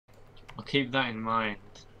keep that in mind.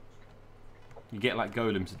 You get like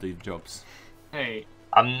golems to do the jobs. Hey,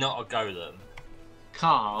 I'm not a golem.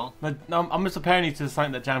 Carl. No, I'm just comparing you to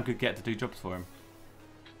something that Jam could get to do jobs for him.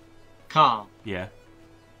 Carl, Yeah.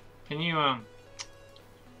 can you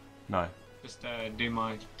No. just do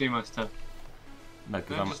my stuff? No,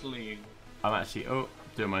 because Don't just leave. I'm actually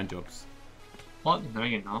doing my own jobs. What? No,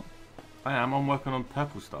 you're not. I am. I'm working on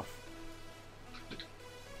purple stuff.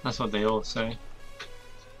 That's what they all say.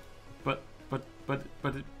 But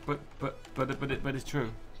it's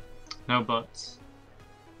true. No buts.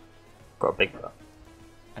 Got a big butt.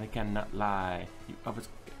 And it cannot lie. You others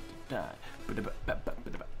get to die.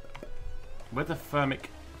 Where's the thermic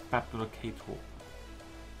fabricator?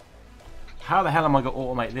 How the hell am I going to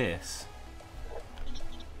automate this?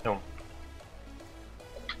 No.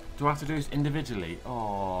 Do I have to do this individually?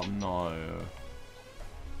 Oh no.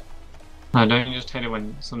 No, don't just hit it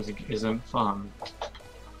when something isn't fun.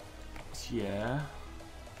 Yeah.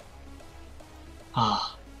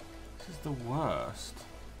 Ah. This is the worst.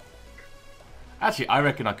 Actually, I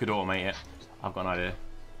reckon I could automate it. I've got an idea.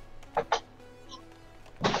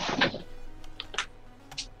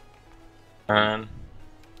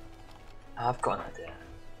 I've got an idea.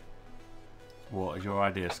 What is your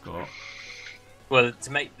idea, Scott? Well,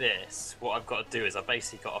 to make this, what I've got to do is I've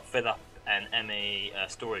basically got to fill up an ME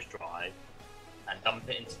storage drive and dump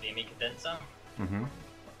it into the ME condenser. Mm-hmm.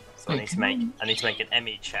 So I need to make an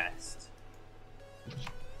ME chest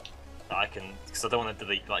that I can, because I don't want to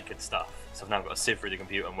delete like good stuff. So I've now got to sieve through the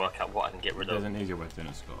computer and work out what I can get rid of. There's an easier way of doing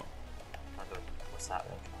it, Scott. What's that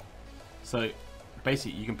then? So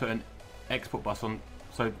basically, you can put an export bus on.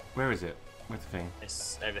 So where is it? Where's the thing?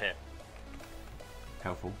 It's over here.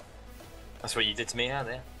 Helpful. That's what you did to me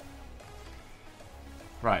earlier.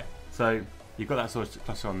 Right. So you've got that storage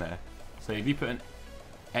cluster on there. So if you put an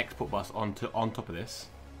export bus on top of this.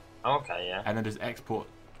 Okay, yeah. And then just export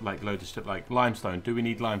like loads of stuff like limestone. Do we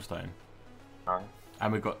need limestone? No.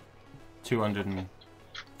 And we've got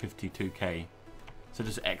 252k. So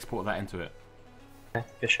just export that into it. Okay,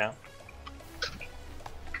 good shout.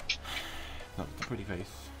 Not a pretty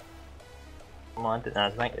face. Well, I didn't know how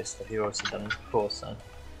to make this stuff. You've obviously done it before, so.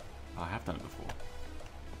 I have done it before.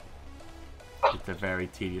 It's a very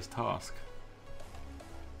tedious task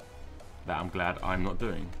that I'm glad I'm not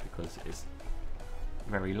doing because it's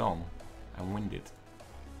very long and winded.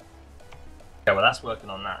 Yeah, well, that's working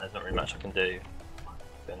on that. There's not really much I can do.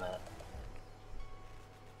 Doing that.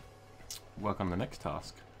 Work on the next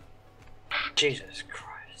task. Jesus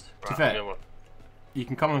Christ. To be fair, you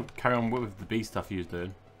can come and carry on with the bee stuff you was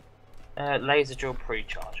doing. Laser drill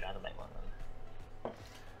pre-charge. How to make one of them.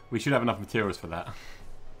 We should have enough materials for that.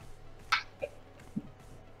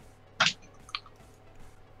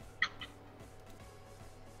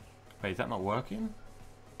 Wait, is that not working?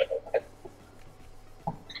 Wait,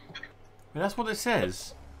 that's what it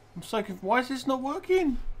says. I'm so confused. Why is this not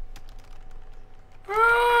working?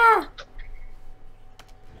 Ah!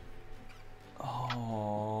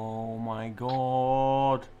 Oh my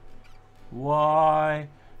god. Why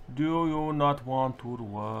do you not want to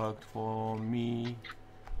work for me?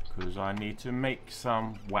 Because I need to make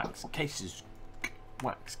some wax cases.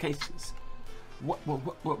 Wax cases. What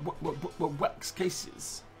wax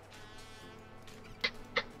cases?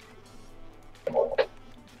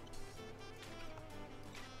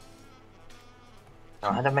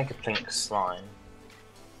 Oh, how to make a pink slime?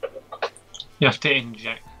 You have to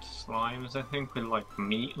inject slimes, I think, with like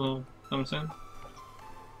meat or something.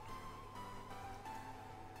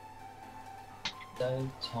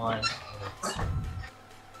 No time.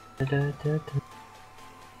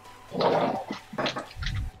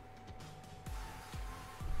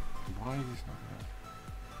 Why is this not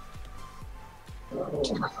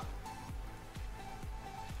there?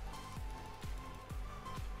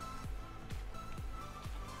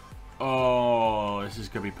 Oh, this is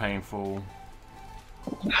going to be painful.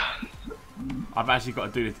 I've actually got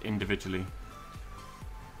to do this individually.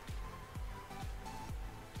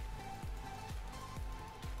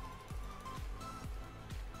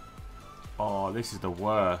 Oh, this is the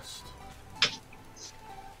worst.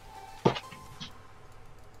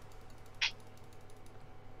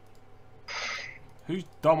 Whose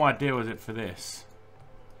dumb idea was it for this?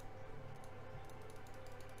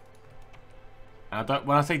 And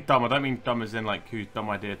when I say dumb, I don't mean dumb as in like whose dumb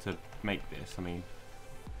idea to make this. I mean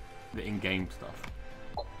the in-game stuff.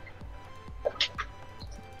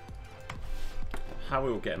 How are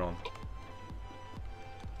we all getting on?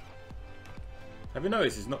 Have you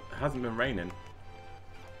noticed it hasn't been raining?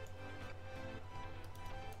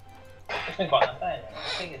 It's been quite nice day. I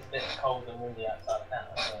think it's a bit cold and windy outside now.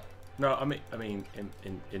 So. No, I mean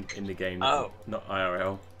in the game, Oh. not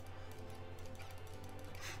IRL.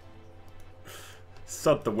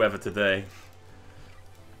 Sod the weather today.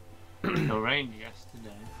 It rained yesterday.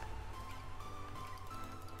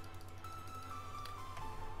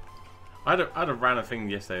 I had a random thing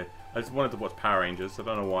yesterday. I just wanted to watch Power Rangers. I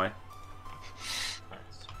don't know why.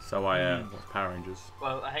 So I watched Power Rangers.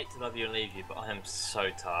 Well, I hate to love you and leave you, but I am so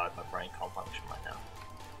tired. My brain can't function right now.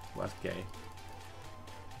 Well, that's gay.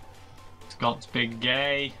 Scott's big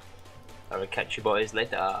gay. I will catch you boys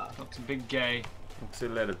later. Scott's a big gay. See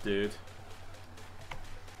you later, dude.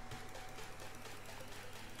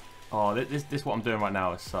 Oh, this what I'm doing right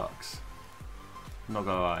now. It sucks. I'm not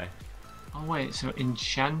gonna lie. Oh wait, so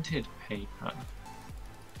enchanted paper.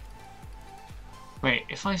 Wait,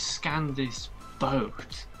 if I scan this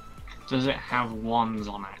boat, does it have wands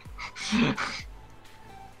on it?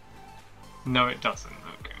 No, it doesn't.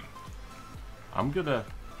 Okay. I'm gonna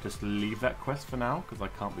just leave that quest for now because I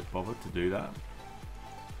can't be bothered to do that.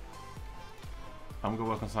 I'm gonna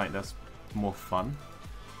work on something that's more fun.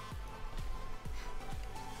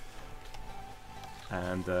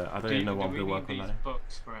 And I don't even know what I'm gonna work on now. These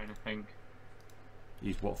books for anything?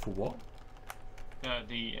 Use what for what?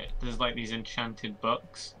 There's like these enchanted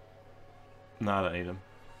books. No, I don't need them.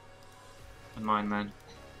 And mine then.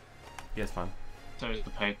 Yeah, it's fine. So is the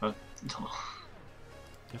paper. It's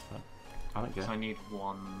fine. I don't care. So I need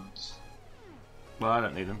wands. Well, I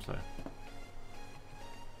don't need them, so.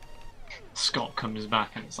 Scott comes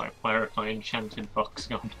back and it's like, where have my enchanted books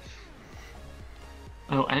gone?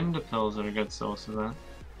 Oh, ender pearls are a good source of that.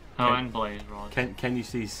 Oh, and blaze rods. Can you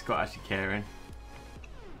see Scott actually caring?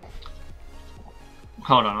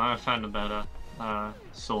 Hold on, I found a better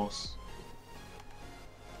source.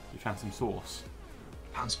 You found some sauce.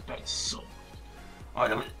 Found some better sauce. I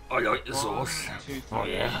like the sauce. 1, 2, 3. Oh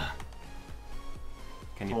yeah.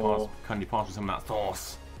 Can you pass me some of that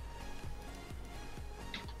sauce?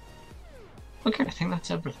 Okay, I think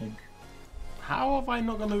that's everything. How have I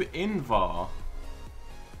not gone to Invar?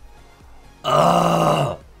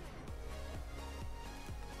 I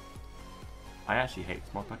actually hate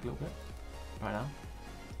this mod pack a little bit right now.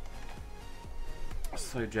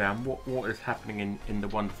 So Jam, what is happening in the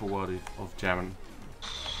wonderful world of Jam?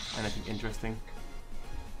 Anything interesting?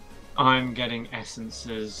 I'm getting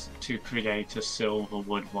essences to create a silver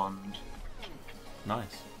wood wand.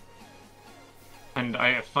 Nice. And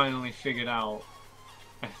I finally figured out,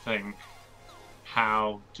 I think,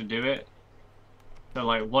 how to do it. So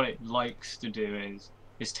like what it likes to do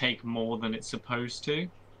is take more than it's supposed to.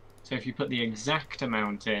 So if you put the exact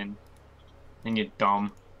amount in, then you're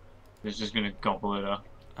dumb. It's just gonna gobble it up.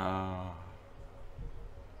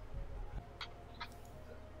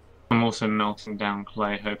 I'm also melting down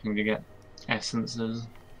clay, hoping to get essences.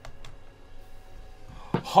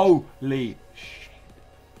 Holy shit!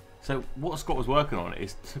 So what Scott was working on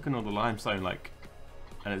is taking all the limestone, like,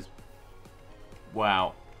 and it's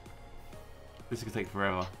wow. This could take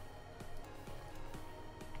forever.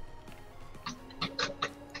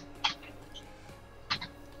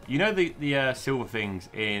 You know the silver things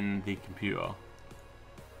in the computer,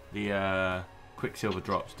 the quicksilver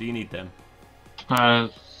drops. Do you need them? I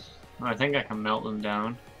think I can melt them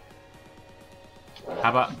down. How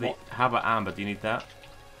about amber? Do you need that?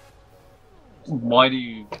 Why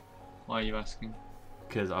are you asking?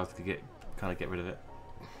 Because I was to kind of get rid of it.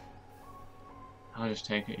 I'll just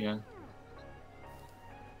take it, yeah.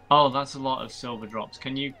 Oh, that's a lot of silver drops.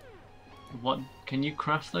 Can you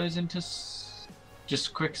craft those into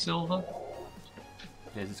just quicksilver?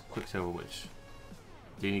 Yeah, this is quicksilver. Which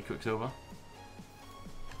do you need quicksilver?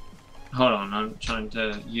 Hold on, I'm trying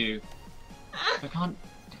to I can't.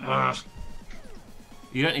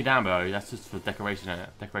 You don't need amber. That's just for decoration.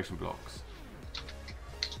 Decoration blocks.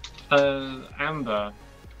 Amber.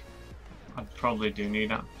 I probably do need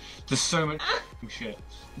that. There's so much shit.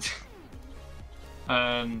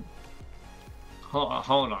 Hold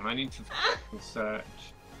on, I need to search.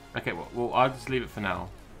 Okay, well, I'll just leave it for now.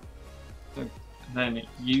 Then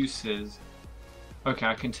uses. Okay,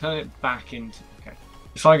 I can turn it back into. Okay,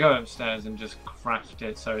 if I go upstairs and just craft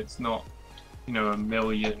it so it's not, you know, a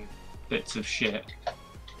million bits of shit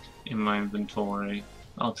in my inventory,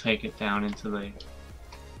 I'll take it down into the.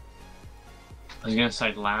 I was gonna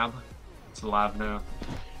say lab. It's a lab now.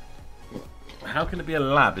 How can it be a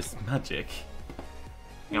lab? It's magic.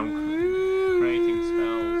 Yeah, I'm creating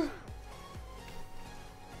spells.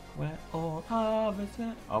 Where all of it?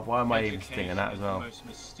 Oh, why am I even thinking that as well? The most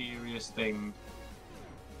mysterious thing.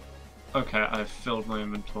 Okay, I've filled my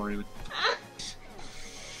inventory with.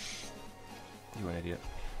 You're an idiot.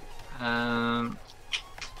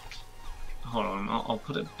 hold on, I'll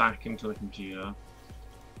put it back into the computer.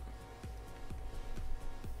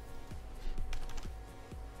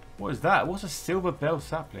 What is that? What's a silver bell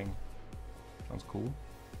sapling? Sounds cool.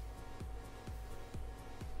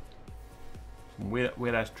 Some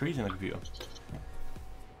weird ass trees in the computer.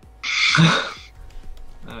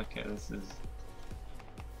 Okay, this is.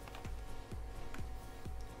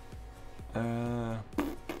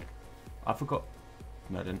 I forgot.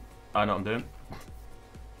 No, I didn't. I know what I'm doing.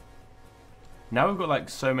 Now we've got like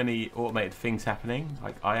so many automated things happening.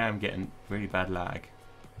 Like I am getting really bad lag.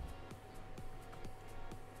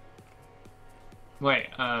 Wait,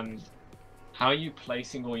 how are you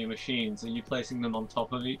placing all your machines? Are you placing them on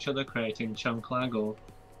top of each other, creating chunk lag, or?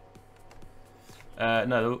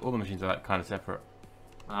 No, all the machines are like kind of separate.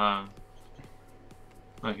 Ah.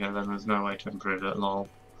 Okay, then there's no way to improve it, lol.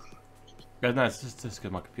 Yeah, no, it's just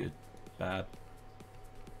because my computer's bad.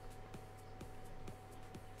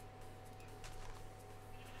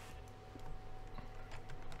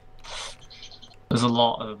 There's a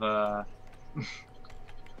lot of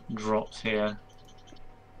drops here.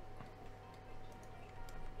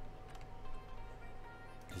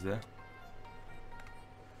 Is there?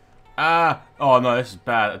 Ah! Oh no, this is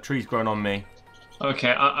bad. A tree's grown on me.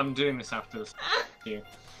 Okay, I'm doing this after this. You.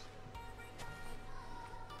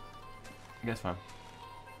 Yeah, it's fine.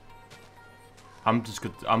 I'm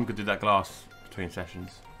gonna do that glass between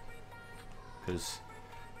sessions. Because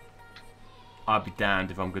I'd be damned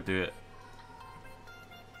if I'm gonna do it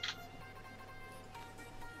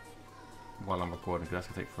while I'm recording, because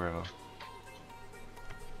that's gonna take forever.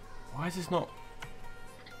 Why is this not?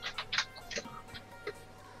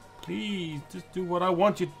 Please, just do what I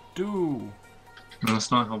want you to do.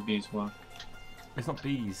 That's not how bees work. It's not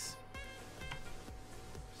bees.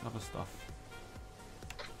 It's other stuff.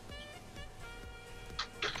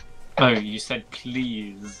 Oh, you said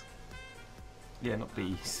please. Yeah, not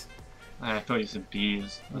bees. I thought you said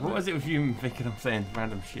bees. What is it with you thinking I'm saying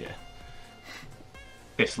random shit?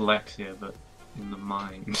 Dyslexia, but in the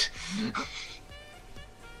mind.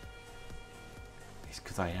 It's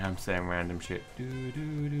because I am saying random shit. Do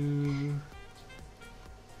do do.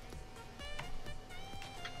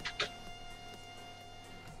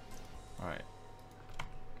 Alright.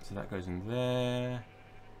 So that goes in there.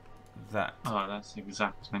 That. Oh, that's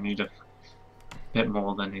exact. I need a bit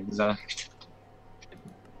more than exact.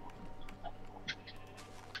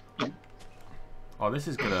 Oh, this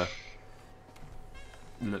is gonna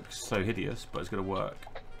look so hideous, but it's gonna work.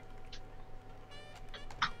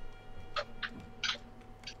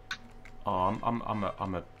 Oh,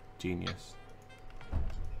 I'm a genius.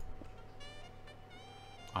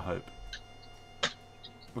 I hope.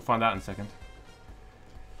 We'll find out in a second.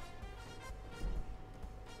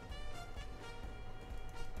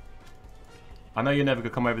 I know you're never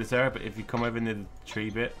gonna come over this area, but if you come over near the tree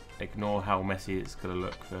bit, ignore how messy it's gonna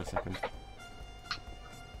look for a second.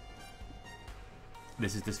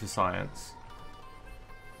 This is just for science.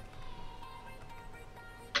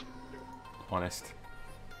 Honest.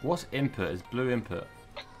 What's input? Is blue input?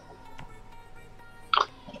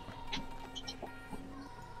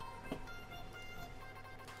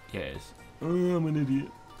 Yeah, it is. Oh, I'm an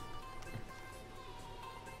idiot.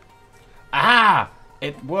 Ah!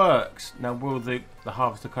 It works! Now will the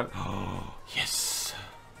harvester cut? Oh, yes!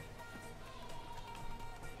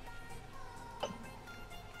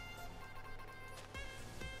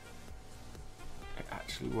 It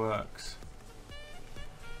actually works.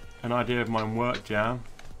 An idea of mine worked, Jam.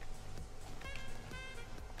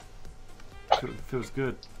 Feels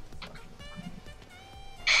good.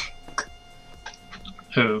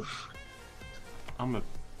 Oof. I'm a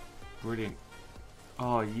brilliant.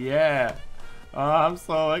 Oh yeah! Oh, I'm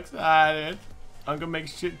so excited. I'm gonna make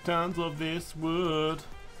shit tons of this wood.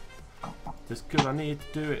 Just cause I need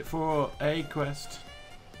to do it for a quest.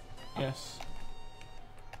 Yes.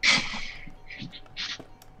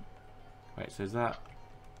 Wait, so is that?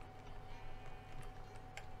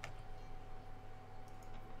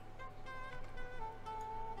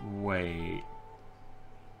 Wait.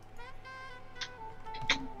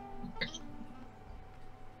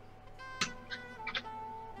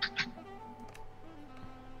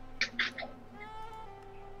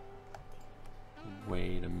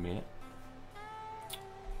 Wait a minute.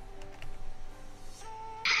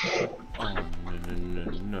 Oh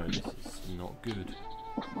no, this is not good.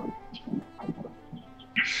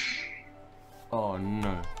 Oh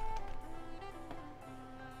no.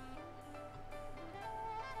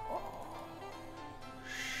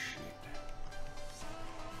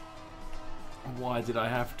 Why did I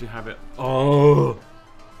have to have it? Oh!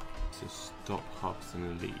 To stop hubs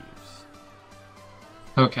and leaves.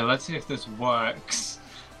 Okay, let's see if this works.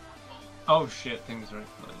 Oh shit, things are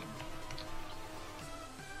exploding.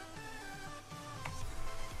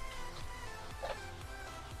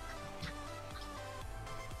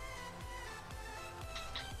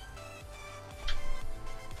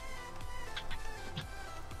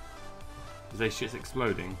 Is they shit's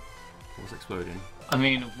exploding? What's exploding? I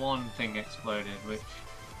mean, one thing exploded, which...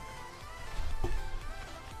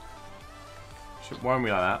 Shouldn't worry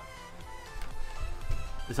me like that.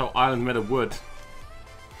 This whole island's made of wood.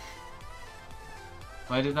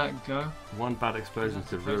 Where did that go? One bad explosion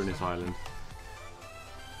could ruin this island.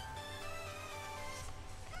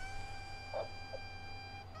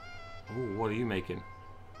 Oh, what are you making?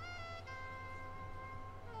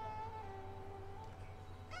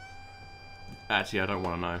 Actually, I don't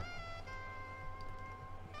want to know.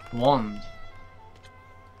 Wand.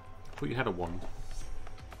 I thought you had a wand.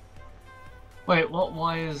 Wait, what?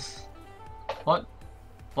 Why is... What?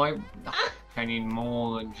 Why... I need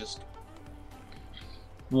more than just...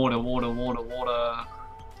 Water, water, water, water.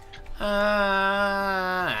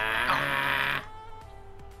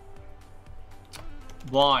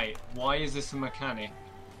 Why? Why is this a mechanic?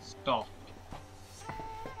 Stop.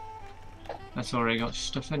 That's already got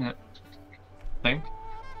stuff in it. Think.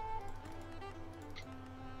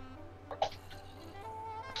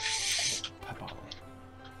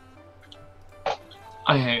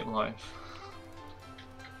 I hate life.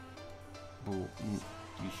 Well,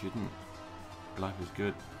 you shouldn't. Life is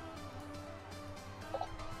good.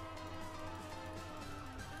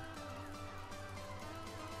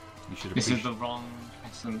 You should This appreciate. is the wrong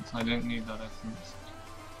essence. I don't need that essence.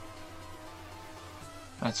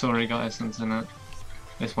 That's already got essence in it.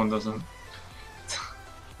 This one doesn't.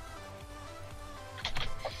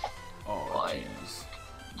 Oh,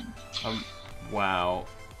 jeez. Wow.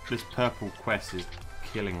 This purple quest is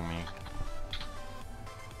killing me.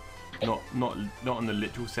 Not in the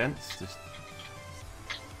literal sense. Just.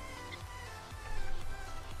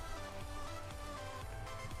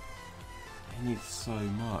 It needs so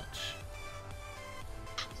much.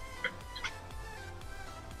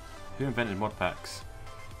 Who invented mod packs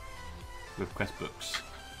with quest books?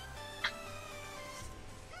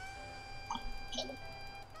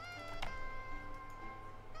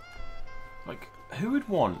 Like, who would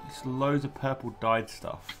want just loads of purple dyed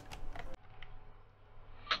stuff?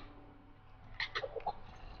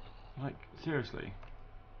 Like, seriously.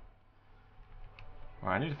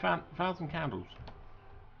 Alright, I need 1,000 candles.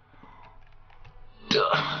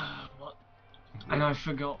 What? And I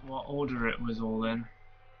forgot what order it was all in.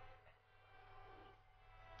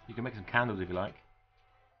 You can make some candles if you like.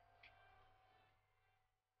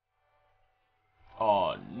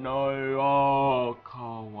 Oh no! Oh,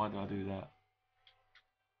 Carl, why did I do that?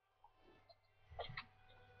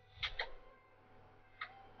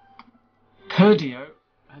 Herdio?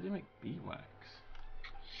 How do you make beeswax?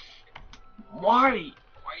 Why?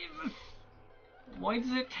 Why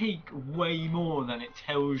does it take way more than it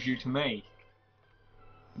tells you to make?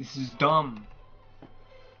 This is dumb.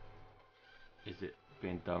 Is it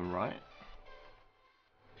being done right?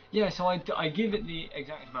 Yeah, so I give it the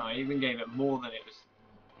exact amount. I even gave it more than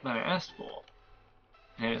I asked for.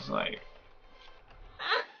 And it's like,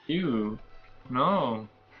 ew, no.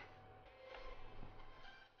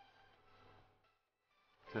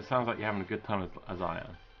 So it sounds like you're having a good time as I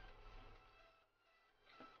am.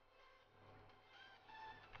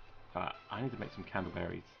 I need to make some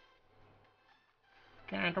candleberries.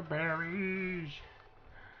 Candleberries!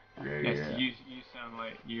 Yeah, Yes, yeah. you sound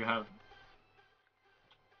like you have.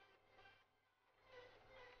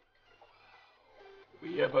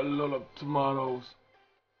 We have a lot of tomatoes.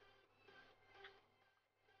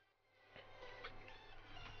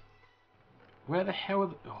 Where the hell are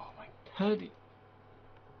the... Oh my... Herdio.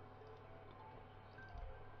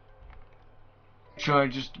 Should I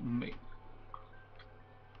just make...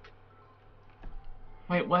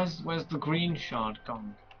 Wait, where's the green shard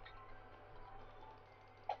gone?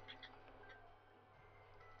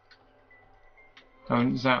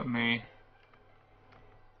 Don't zap me.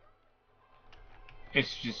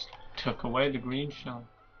 It's just took away the green shard.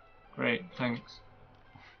 Great, thanks.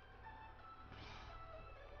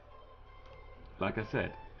 Like I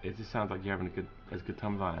said, it just sounds like you're having as good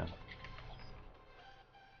time as I am.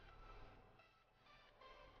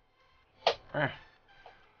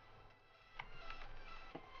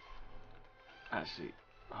 Actually,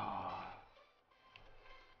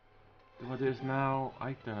 do I do this now?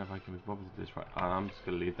 I don't know if I can be bothered to do this right. I'm just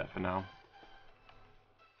going to leave that for now.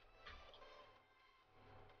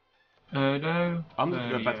 No. I'm just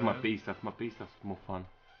going back to my bee stuff. My bee stuff's more fun.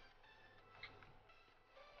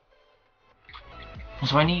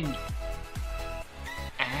 So I need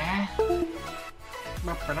air.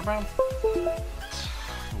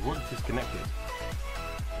 What disconnected?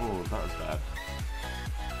 Oh, that was bad.